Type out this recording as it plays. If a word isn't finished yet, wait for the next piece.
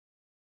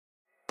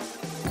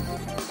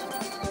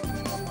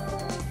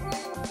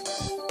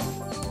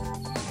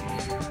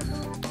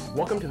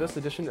Welcome to this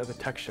edition of the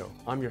Tech Show.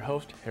 I'm your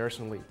host,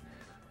 Harrison Lee.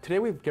 Today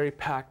we have Gary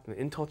Pack from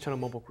the Intel Channel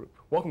Mobile Group.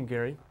 Welcome,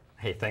 Gary.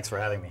 Hey, thanks for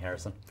having me,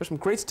 Harrison. There's some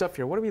great stuff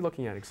here. What are we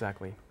looking at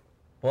exactly?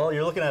 Well,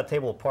 you're looking at a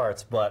table of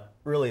parts, but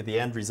really the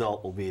end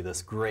result will be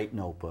this great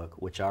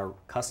notebook, which our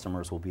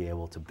customers will be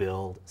able to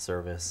build,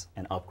 service,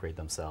 and upgrade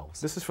themselves.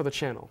 This is for the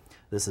channel.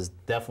 This is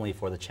definitely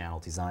for the channel,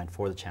 designed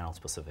for the channel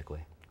specifically.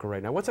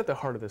 Great. Now, what's at the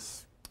heart of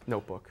this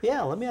notebook?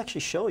 Yeah, let me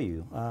actually show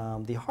you.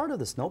 The heart of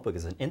this notebook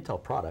is an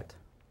Intel product,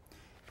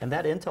 and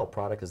that Intel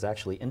product is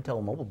actually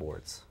Intel mobile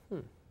boards.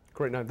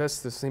 Great. Now, that's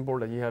the same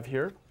board that you have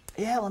here?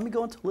 Yeah, let me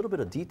go into a little bit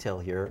of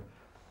detail here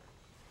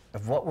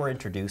of what we're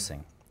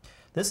introducing.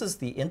 This is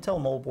the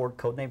Intel mobile board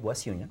codenamed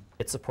West Union.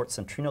 It supports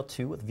Centrino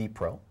 2 with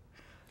vPro.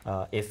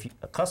 If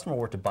a customer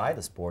were to buy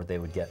this board, they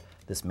would get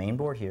this main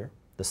board here,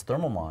 this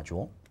thermal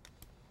module,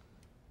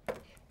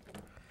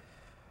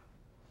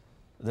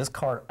 this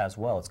card as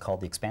well. It's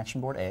called the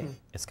Expansion Board A.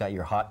 It's got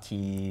your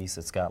hotkeys,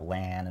 it's got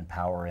LAN and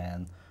power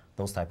in,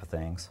 those type of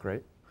things.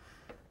 Great.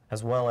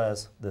 As well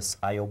as this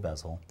I/O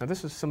bezel. Now,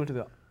 this is similar to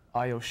the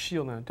I/O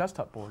shield on a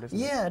desktop board, isn't it?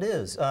 Yeah, it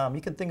is.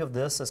 You can think of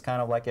this as kind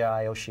of like an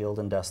I/O shield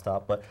and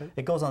desktop, but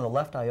it goes on the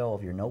left I/O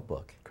of your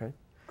notebook. Okay,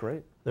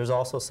 great. There's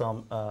also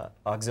some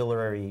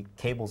auxiliary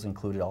cables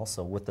included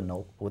also with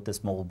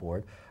this mobile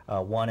board.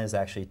 One is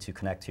actually to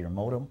connect to your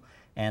modem,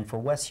 and for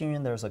West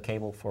Union, there's a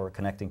cable for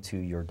connecting to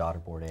your daughter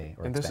board A.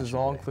 And this is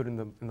all included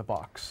in the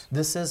box?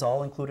 This is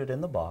all included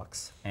in the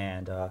box,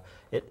 and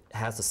it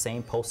has the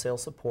same post-sale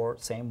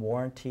support, same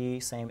warranty,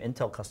 same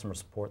Intel customer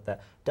support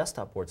that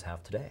desktop boards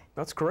have today.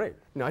 That's great.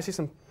 Now, I see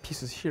some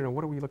pieces here. Now,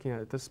 what are we looking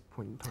at this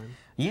point in time?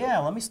 Yeah,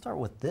 let me start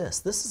with this.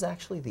 This is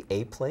actually the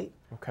A plate.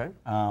 Okay.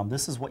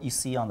 This is what you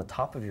see on the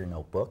top of your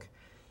notebook,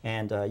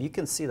 and you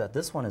can see that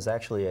this one is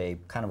actually a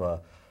kind of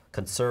a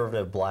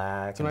conservative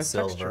black and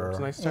silver. Texture. It's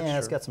a nice texture. Yeah,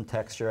 it's got some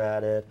texture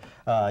added.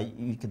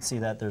 You can see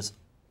that there's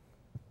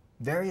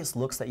various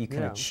looks that you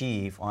can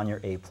achieve on your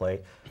A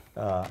plate,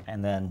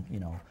 and then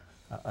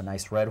a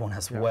nice red one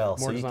as well.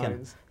 So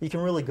you can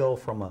really go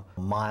from a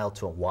mild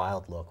to a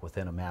wild look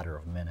within a matter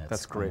of minutes.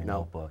 That's great.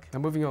 Notebook. Now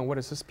moving on, what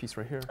is this piece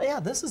right here? Yeah,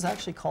 this is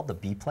actually called the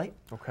B plate.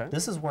 Okay.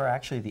 This is where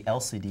actually the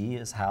LCD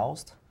is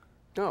housed.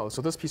 Oh,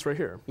 so this piece right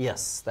here?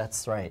 Yes,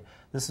 that's right.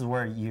 This is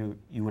where you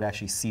would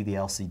actually see the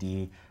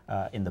LCD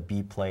in the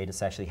B plate.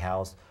 It's actually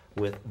housed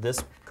with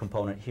this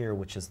component here,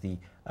 which is the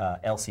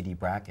LCD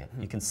bracket.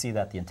 You can see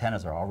that the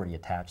antennas are already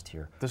attached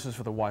here. This is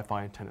for the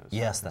Wi-Fi antennas?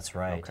 Yes, that's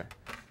right. Okay.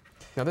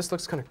 Now this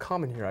looks kind of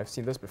common here. I've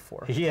seen this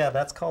before. Yeah,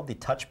 that's called the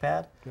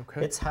touchpad.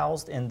 Okay. It's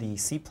housed in the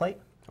C plate.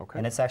 Okay.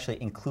 And it's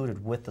actually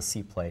included with the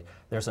C plate.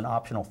 There's an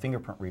optional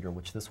fingerprint reader,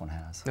 which this one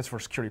has. That's for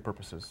security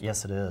purposes?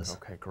 Yes, it is.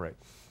 Okay, great.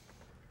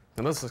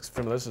 And this looks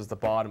familiar. This is the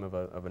bottom of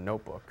a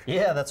notebook.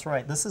 Yeah, that's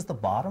right. This is the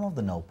bottom of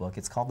the notebook.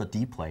 It's called the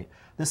D plate.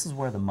 This is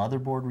where the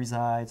motherboard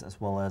resides,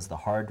 as well as the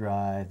hard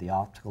drive, the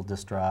optical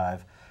disk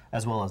drive,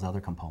 as well as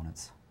other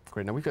components.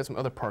 Great. Now we've got some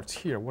other parts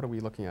here. What are we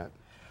looking at?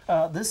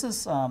 This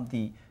is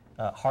the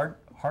hard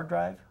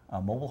drive,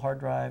 mobile hard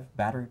drive,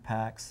 battery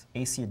packs,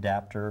 AC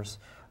adapters,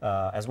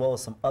 as well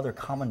as some other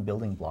common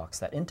building blocks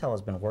that Intel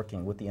has been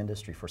working with the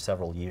industry for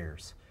several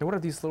years. And what are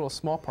these little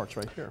small parts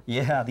right here?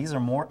 Yeah, these are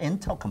more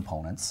Intel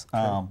components.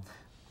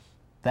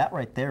 That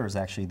right there is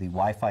actually the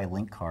Wi-Fi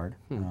link card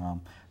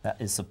that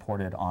is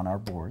supported on our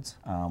boards.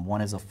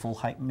 One is a full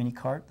height mini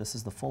card. This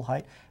is the full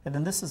height. And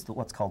then this is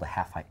what's called a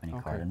half height mini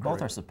card. And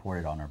both are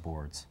supported on our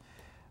boards.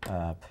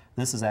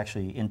 This is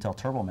actually Intel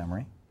Turbo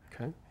Memory.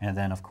 Okay. And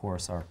then, of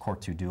course, our Core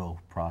 2 Duo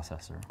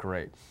processor.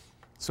 Great.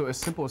 So as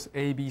simple as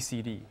A, B,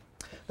 C, D.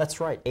 That's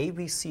right.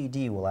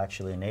 ABCD will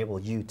actually enable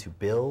you to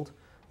build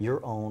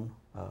your own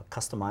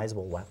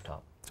customizable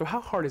laptop. So how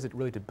hard is it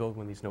really to build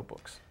one of these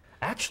notebooks?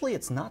 Actually,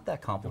 it's not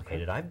that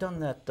complicated. I've done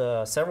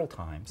that several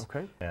times.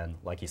 Okay. And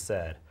like you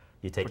said,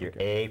 you take your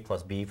A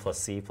plus B plus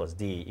C plus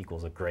D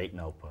equals a great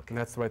notebook. And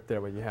that's right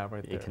there what you have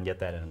right there. You can get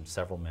that in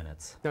several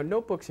minutes. Now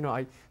notebooks,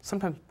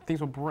 sometimes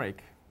things will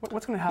break.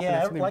 What's going to happen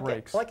if something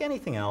breaks? Like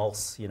anything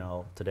else,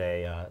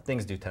 today,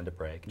 things do tend to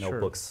break.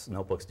 Sure.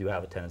 Notebooks do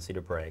have a tendency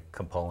to break.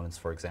 Components,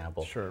 for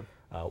example, sure.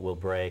 Will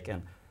break.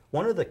 And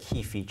one of the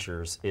key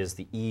features is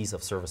the ease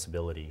of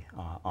serviceability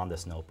on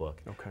this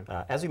notebook. Okay.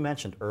 As we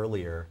mentioned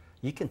earlier,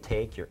 you can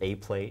take your A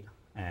plate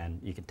and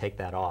you can take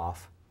that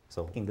off.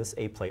 So taking this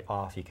A plate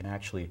off, you can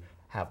actually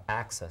have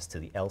access to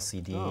the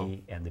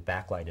LCD and the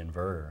backlight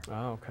inverter.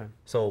 Oh, okay.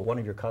 So one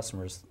of your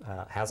customers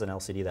has an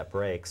LCD that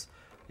breaks.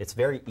 It's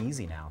very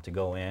easy now to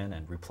go in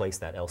and replace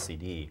that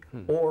LCD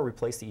or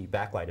replace the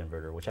backlight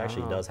inverter, which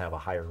actually does have a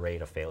higher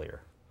rate of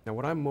failure. Now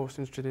what I'm most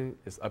interested in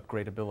is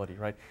upgradability,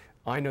 right?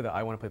 I know that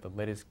I want to play the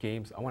latest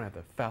games. I want to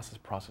have the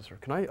fastest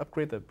processor. Can I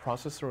upgrade the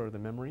processor or the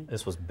memory?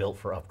 This was built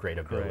for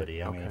upgradability.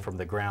 Great. I mean, from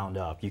the ground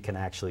up, you can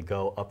actually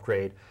go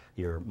upgrade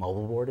your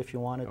mobile board if you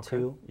wanted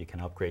to. You can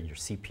upgrade your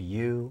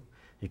CPU.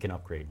 You can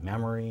upgrade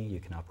memory, you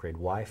can upgrade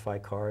Wi-Fi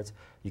cards,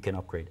 you can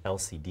upgrade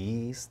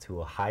LCDs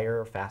to a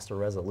higher, faster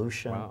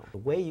resolution. Wow. The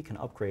way you can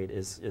upgrade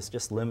is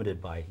just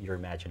limited by your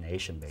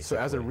imagination, basically. So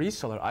as a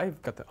reseller,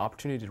 I've got the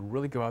opportunity to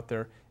really go out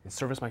there and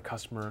service my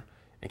customer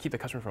and keep the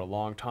customer for a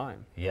long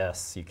time.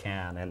 Yes, you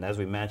can. And as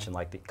we mentioned,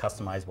 like the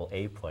customizable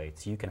A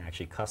plates, you can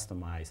actually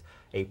customize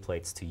A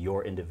plates to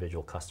your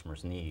individual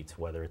customer's needs,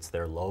 whether it's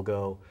their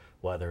logo,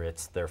 whether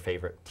it's their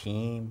favorite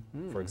team,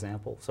 for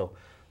example. So,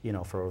 you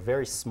know, for a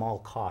very small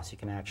cost, you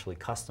can actually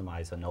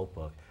customize a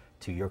notebook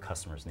to your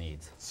customer's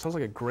needs. Sounds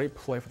like a great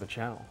play for the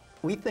channel.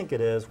 We think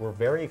it is. We're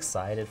very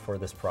excited for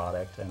this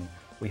product, and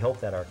we hope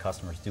that our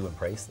customers do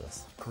embrace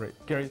this. Great.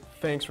 Gary,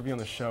 thanks for being on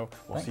the show.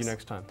 We'll see you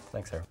next time.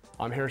 Thanks, Harry.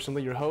 I'm Harrison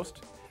Lee, your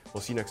host.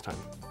 We'll see you next time.